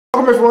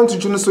welcome everyone to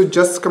Junosuede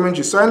Just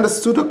Commentary. So I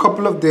understood a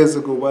couple of days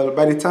ago, well,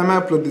 by the time I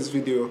upload this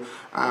video,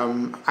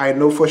 I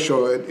know for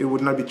sure it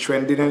would not be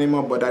trending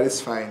anymore, but that is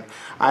fine.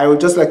 I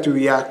would just like to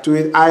react to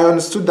it. I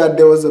understood that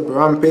there was a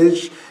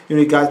rampage in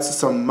regards to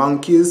some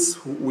monkeys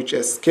which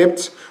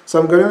escaped. So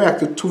I'm going to react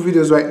to two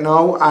videos right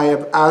now. I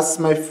have asked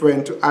my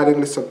friend to add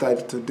English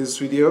subtitle to this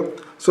video.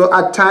 So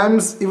at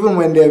times, even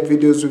when there are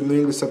videos with no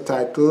English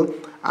subtitle,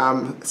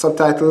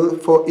 subtitle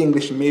for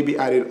English may be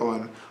added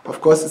on. Of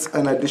course, it's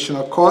an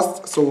additional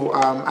cost, so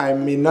I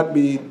may not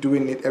be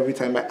doing it every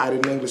time by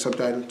adding an English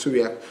subtitle to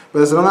React.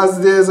 But as long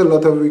as there's a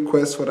lot of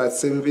requests for that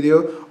same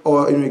video,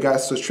 or in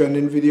regards to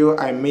trending video,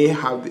 I may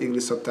have the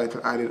English subtitle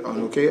added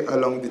on, okay,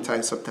 along with the Thai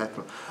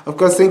subtitle. Of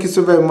course, thank you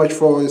so very much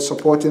for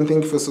supporting.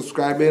 Thank you for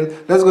subscribing.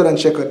 Let's go ahead and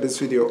check out this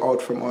video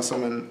out from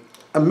awesome and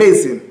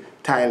amazing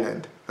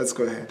Thailand. Let's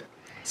go ahead.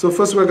 So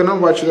first, we're gonna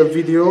watch the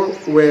video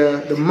where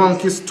the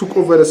monkeys took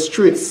over the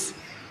streets.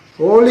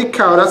 Holy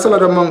cow, that's a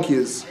lot of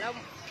monkeys.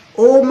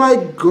 Oh my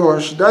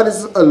gosh, that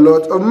is a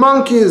lot of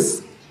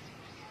monkeys.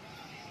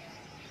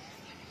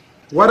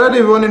 What are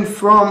they running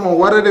from, or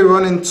what are they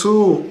running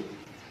to?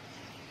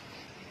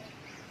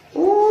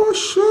 Oh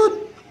shit.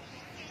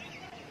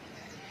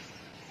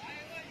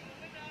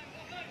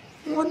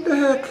 What the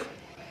heck?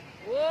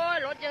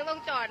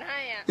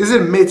 Is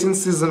it mating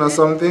season or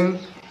something?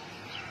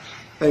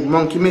 Like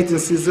monkey mating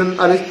season?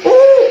 Are they...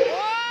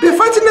 Oh! They're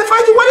fighting, they're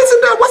fighting. What is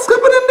it there? What's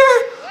happening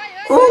there?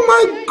 Oh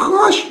my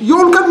gosh, you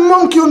all got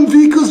monkey on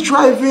vehicles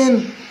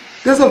driving.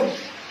 There's a...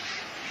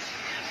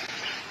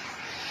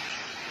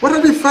 What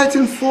are they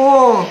fighting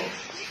for?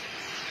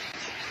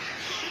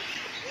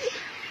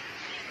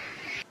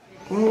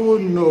 Oh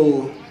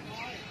no.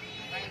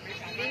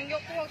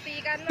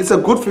 It's a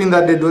good thing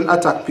that they don't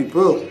attack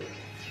people.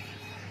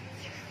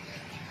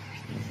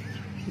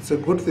 It's a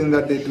good thing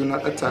that they do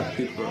not attack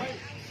people.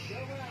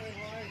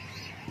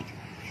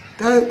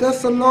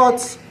 That's a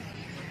lot.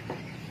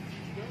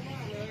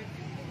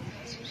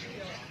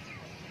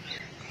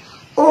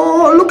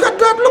 Oh, look at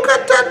that, look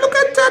at that, look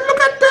at that,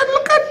 look at that,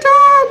 look at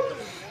that.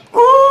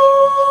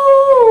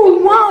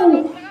 Oh,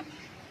 wow.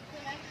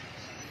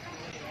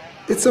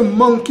 It's a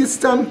monkey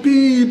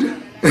stampede.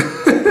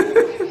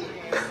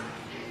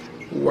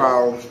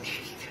 Wow.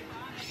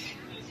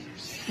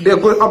 They're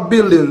going up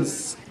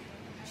buildings.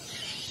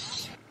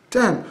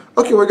 Damn.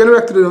 Okay, we're going to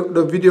react to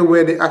the video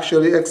where they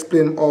actually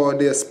explain or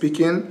they're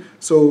speaking.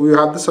 So we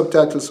have the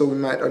subtitles so we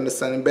might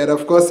understand it better.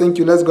 Of course, thank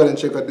you. Let's go and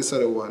check out this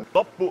other one. ล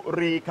พบุ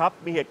รีครับ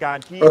มีเหตุการ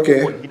ณ์ที่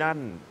คนที่นั่น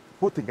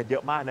พูดถึงกันเยอ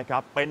ะมากนะครั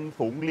บเป็น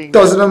ฝูงลิง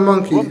Thousand of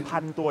monkey.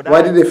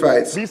 Why did they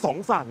fight? มีสอง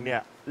ฝั่งเนี่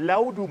ยแล้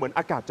วดูเหมือน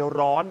อากาศจะ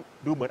ร้อน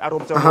ดูเหมือนอาร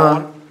มณ์จะร้อน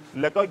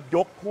แล้วก็ย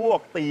กพวก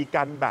ตี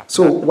กันแบบ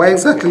So why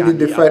exactly did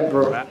they fight,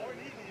 bro?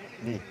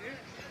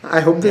 I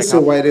hope they say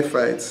why they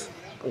fight.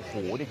 โอ้โห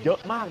เนี่ยเยอะ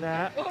มากนะ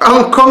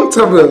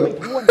Uncomfortable.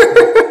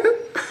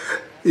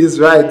 He's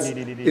right.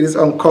 It is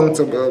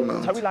uncomfortable,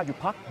 man. ใช้เวลาอยู่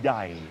พักให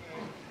ญ่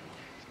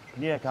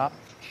เนี่ยครับ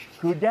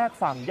คือแยก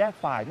ฝั่งแยก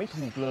ฝ่ายไม่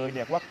ถูกเลยเ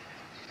นี่ยว่า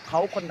เขา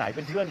คนไหนเ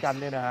ป็นเพื่อนกัน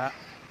เนี่ยนะฮะ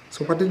So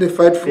what did they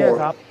fight เนี่ย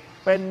for? ครับ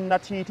เป็นนา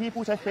ทีที่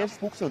ผู้ใช้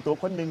Facebook ส่วนตัว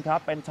คนหนึ่งครับ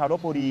เป็นชาวล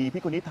พบุรี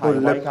พี่คนนี้ถ่าย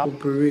ไว้ครับ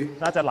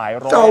น่าจะหลาย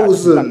ร้อย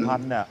หลักพั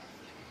นเนี่ย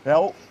แล้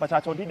วประชา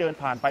ชนที่เดิน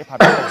ผ่านไปผ่าน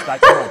มาตกใจ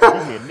กันหมด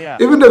ที่เห็นเนี่ย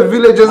Even the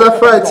villagers are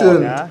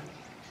fighting.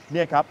 เ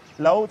นี่ยครับ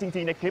แล้วจ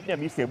ริงๆในคลิปเนี่ย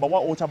มีเสียงบอกว่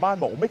าโอชาวบ้าน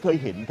บอกไม่เคย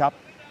เห็นครับ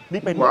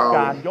นี่เป็นก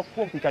ารยกพ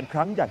วกตีกันค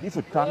รั้งใหญ่ที่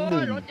สุดครั้งหนึ่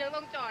ง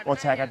ก็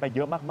แชร์กันไปเย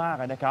อะมาก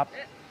ๆนะครับ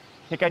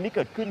เหตุการณ์นี้เ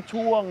กิดขึ้น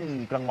ช่วง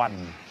กลางวัน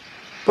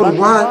ช่วง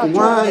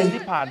เย็น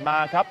ที่ผ่านมา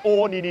ครับโอ้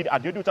นี่อัด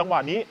ดูจังหวะ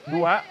นี้ดู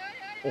ฮะ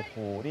โอ้โห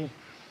นี่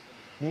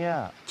เนี่ย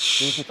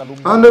ดูสิตะลุม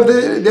And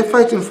they're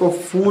fighting for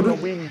food.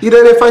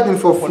 Either they're fighting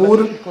for food,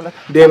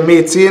 they're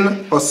mating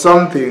or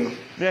something.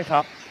 เนี่ยค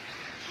รับ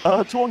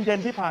ช่วงเย็น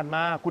ที่ผ่านม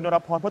าคุณนร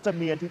พรพจน์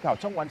เมียนที่ข่าว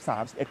ช่องวัน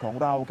31ของ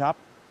เราครับ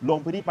ลง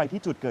พื้นที่ไป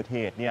ที่จุดเกิดเห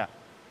ตุเนี่ย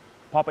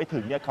พอไปถึ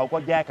งเนี่ยเขาก็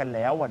แยกกันแ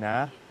ล้วนะ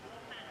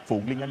ฝู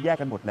งลิงนั้นแยก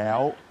กันหมดแล้ว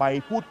ไป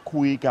พูด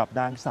คุยกับ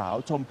นางสาว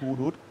ชมพู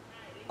นุช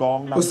กอง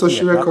ลำเกี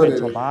ยรติเป็น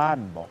ชาวบ้าน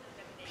บอก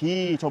พี่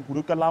ชมพู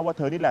นุชก็เล่าว่าเ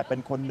ธอนี่แหละเป็น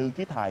คนหนึ่ง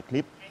ที่ถ่ายค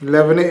ลิป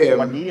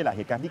วันนี้นี่แหละเ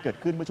หตุการณ์ที่เกิด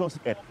ขึ้นเมื่อช่วง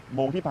11 โม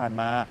งที่ผ่าน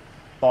มา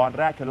ตอน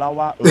แรกเธอเล่า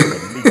ว่าเห็น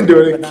ลิง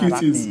น่ารั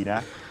กดีน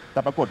ะแ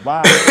ต่ปรากฏว่า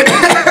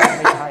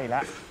ไม่ใช่แ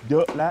ล้วเย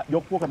อะและย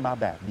กพวกกันมา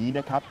แบบนี้น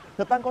ะครับเธ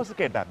อตั้งข้อสังเ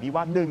กตแบบนี้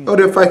ว่า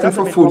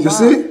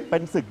เป็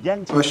นศึกแย่ง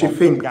ชิง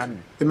ของกัน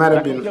แล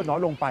ะเที่ยวน้อย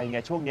ลงไปไง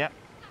ช่วงนี้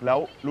แล้ว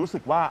รู้สึ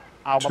กว่า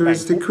เอามาแบ่ง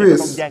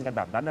ต้องแย่งกันแ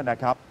บบนั้นนะ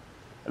ครับ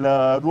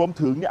รวม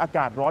ถึงอาก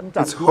าศร้อน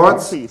จัด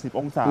40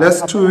 องศา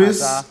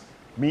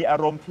มีอา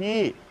รมณ์ที่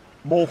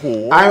โมโห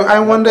I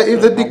wonder if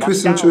the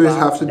decrease in tourists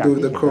have to do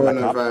with the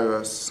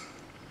coronavirus.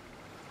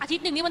 อาทิต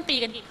ย์หนึ่งนี่มันตี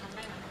กันกี่ครั้ง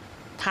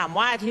ถาม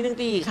ว่าอาทิตย์นึง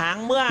ตีกี่ครั้ง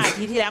เมื่ออา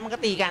ทิตย์ที่แล้วมันก็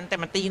ตีกันแต่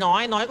มันตีน้อ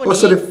ยกว่า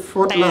นี้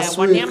แต่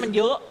วันนี้มัน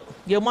เยอ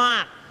ะมา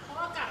ก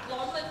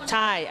ใ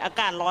ช่อา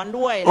กาศร้อน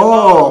ด้วยแล้ว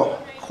ก็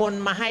คน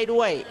มาให้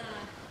ด้วย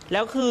แล้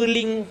วคือ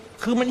ลิง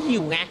คือมันหิ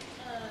วไง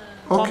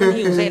พอมัน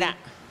หิวเสร็จอะ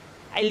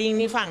ไอ้ลิง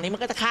นี่ฝั่งนี้มั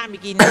นก็จะข้ามไป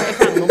กินไอ้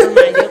ฝั่งนู้นมันม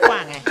าเยอะกว่า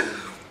ไง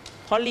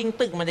เพราะลิง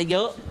ตึกมันจะเย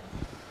อะ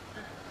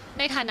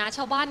ในฐานะช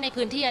าวบ้านใน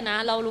พื้นที่นะ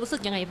เรารู้สึ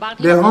กยังไงบ้าง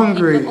ที่ They're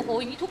hungry โอ้โห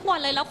อย่างนี้ทุกวัน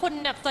เลยแล้วคน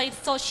แบบใน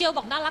โซเชียลบ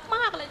อกน่ารักม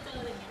ากเลยเจอ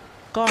อะไรอย่างเงี้ย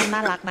ก็น่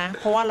ารักนะ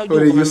เพราะว่าเราอยู่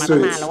กับมันมาตั้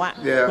งนานแล้วอะ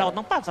Yeah. เรา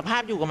ต้องปรับสภา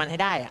พอยู่กับมันให้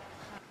ได้อะ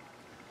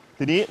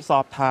ทีนี้สอ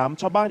บถาม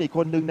ชาวบ้านอีกค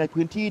นหนึ่งใน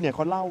พื้นที่เนี่ยเข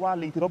าเล่าว่า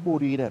ลิงที่ลพบุ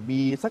รีเนี่ย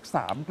มีสัก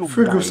3 กลุ่ม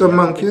Three groups of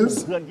monkeys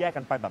เพื่อนแยก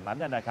กันไปแบบนั้น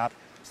เนี่ยนะครับ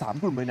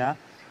3 กลุ่มเลยนะ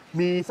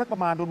มีสักปร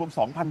ะมาณรวมๆ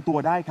 2,000 ตัว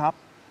ได้ครับ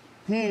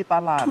ที่ต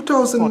ลาด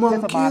สดเท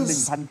ศบาล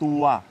 1,000 ตั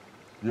ว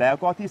แล้ว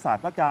ก็ที่ศาล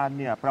พระการ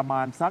เนี่ยประม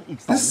าณสักอีก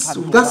 2,000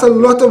 ตัว That's a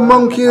lot of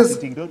monkeys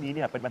จริงๆเรื่องนี้เ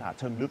นี่ยเป็นปัญหา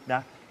เชิงลึกน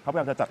ะเขาพยา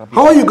ยามจะจัดระเบียบ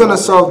How are you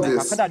gonna solve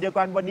this ขณะเดียว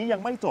กันวันนี้ยั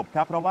งไม่จบค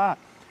รับเพราะว่า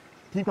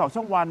ทีมข่าว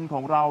ช่องวันข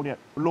องเราเนี่ย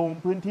ลง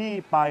พื้นที่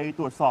ไปต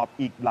รวจสอบ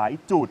อีกหลาย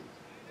จุด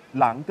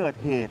หลังเกิด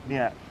เหตุเ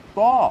นี่ย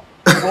ก็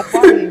พบ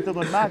ว่าลิงจำน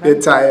วนมากนั้น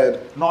They're tired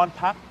นอน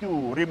พักอยู่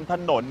ริมถ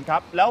นนครั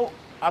บแล้ว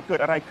เกิด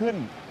อะไรขึ้น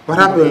What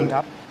happened ค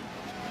รับ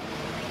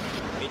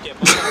มีเจ็บ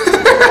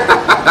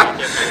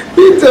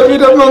He tell me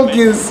the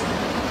monkeys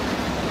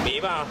มี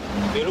เปล่า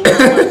มีลูก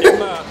เจ็บ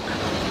เปล่า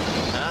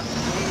ฮะ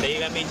ตี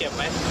กันมีเจ็บไ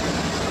หม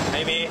ไ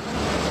ม่มี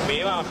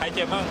เปล่าใครเ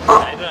จ็บบ้าง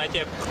ไหนตัวไหนเ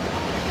จ็บ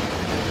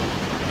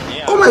เนี่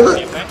ย Oh my god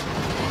เจ็บไหม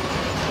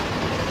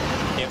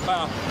เจ็บเปล่า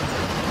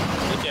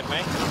มีเจ็บไหม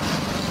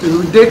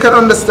They can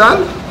understand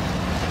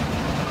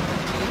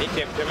นี่เ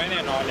จ็บใช่ไหมเนี่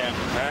ยนอนเนี่ย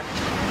ฮะ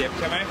เจ็บ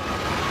ใช่ไหม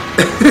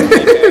มีแ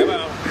ผลเปล่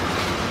า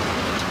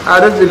I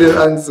don't really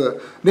answer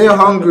They're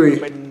hungry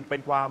เป็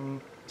นความ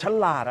ฉ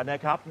ลาดน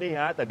ะครับนี่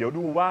ฮะแต่เดี๋ยว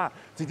ดูว่า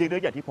จริงๆเรื่อ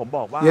งอย่างที่ผมบ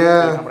อกว่า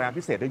Yeah เราทำรายงาน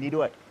พิเศษเรื่องนี้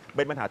ด้วยเ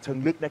ป็นปัญหาเชิง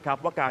ลึกนะครับ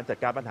ว่าการจัด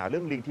การปัญหาเรื่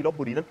องลิงที่ลพ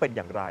บุรีนั้นเป็นอ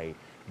ย่างไร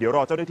เดี๋ยวร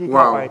อเจ้าหน้าที่เข้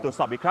าไปตรวจ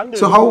สอบอีกครั้งหนึ่ง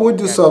So how would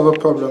you solve a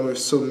problem with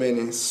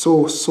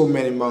so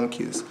many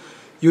monkeys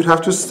You'd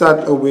have to start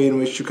a way in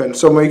which you can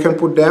somewhere you can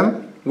put them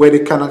where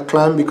they cannot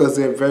climb because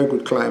they're very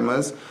good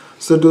climbers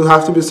so there'll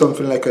have to be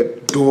something like a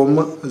dome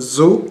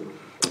zoo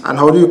and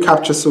how do you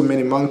capture so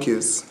many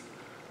monkeys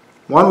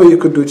One way you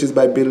could do it is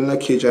by building a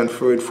cage and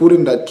throwing food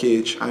in that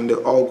cage and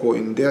they'll all go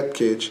in that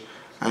cage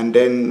and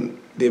then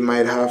they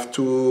might have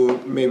to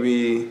maybe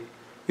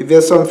if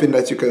there's something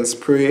that you can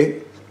spray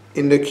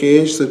in the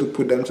cage so to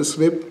put them to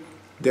sleep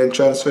then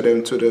transfer them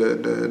to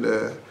the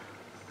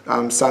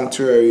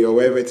sanctuary or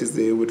wherever it is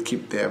they would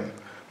keep them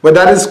but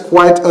that is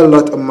quite a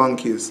lot of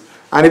monkeys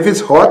and if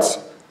it's hot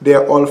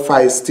they're all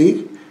feisty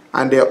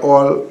and they're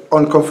all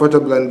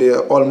uncomfortable and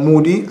they're all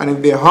moody and if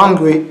they're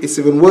hungry it's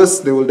even worse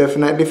they will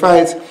definitely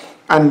fight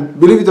and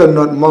believe it or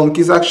not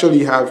monkeys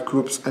actually have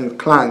groups and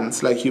clans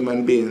like human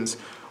beings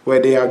where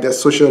they have their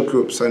social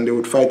groups and they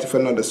would fight with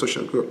another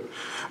social group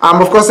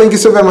of course thank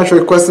you so very much for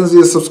your questions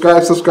please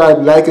subscribe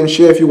like and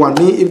share if you want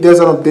me if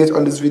there's an update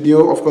on this video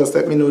of course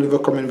let me know leave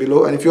a comment below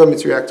and if you want me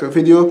to react to a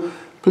video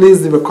please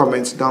leave a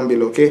comment down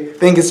below okay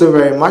thank you so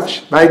very much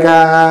bye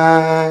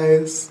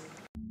guys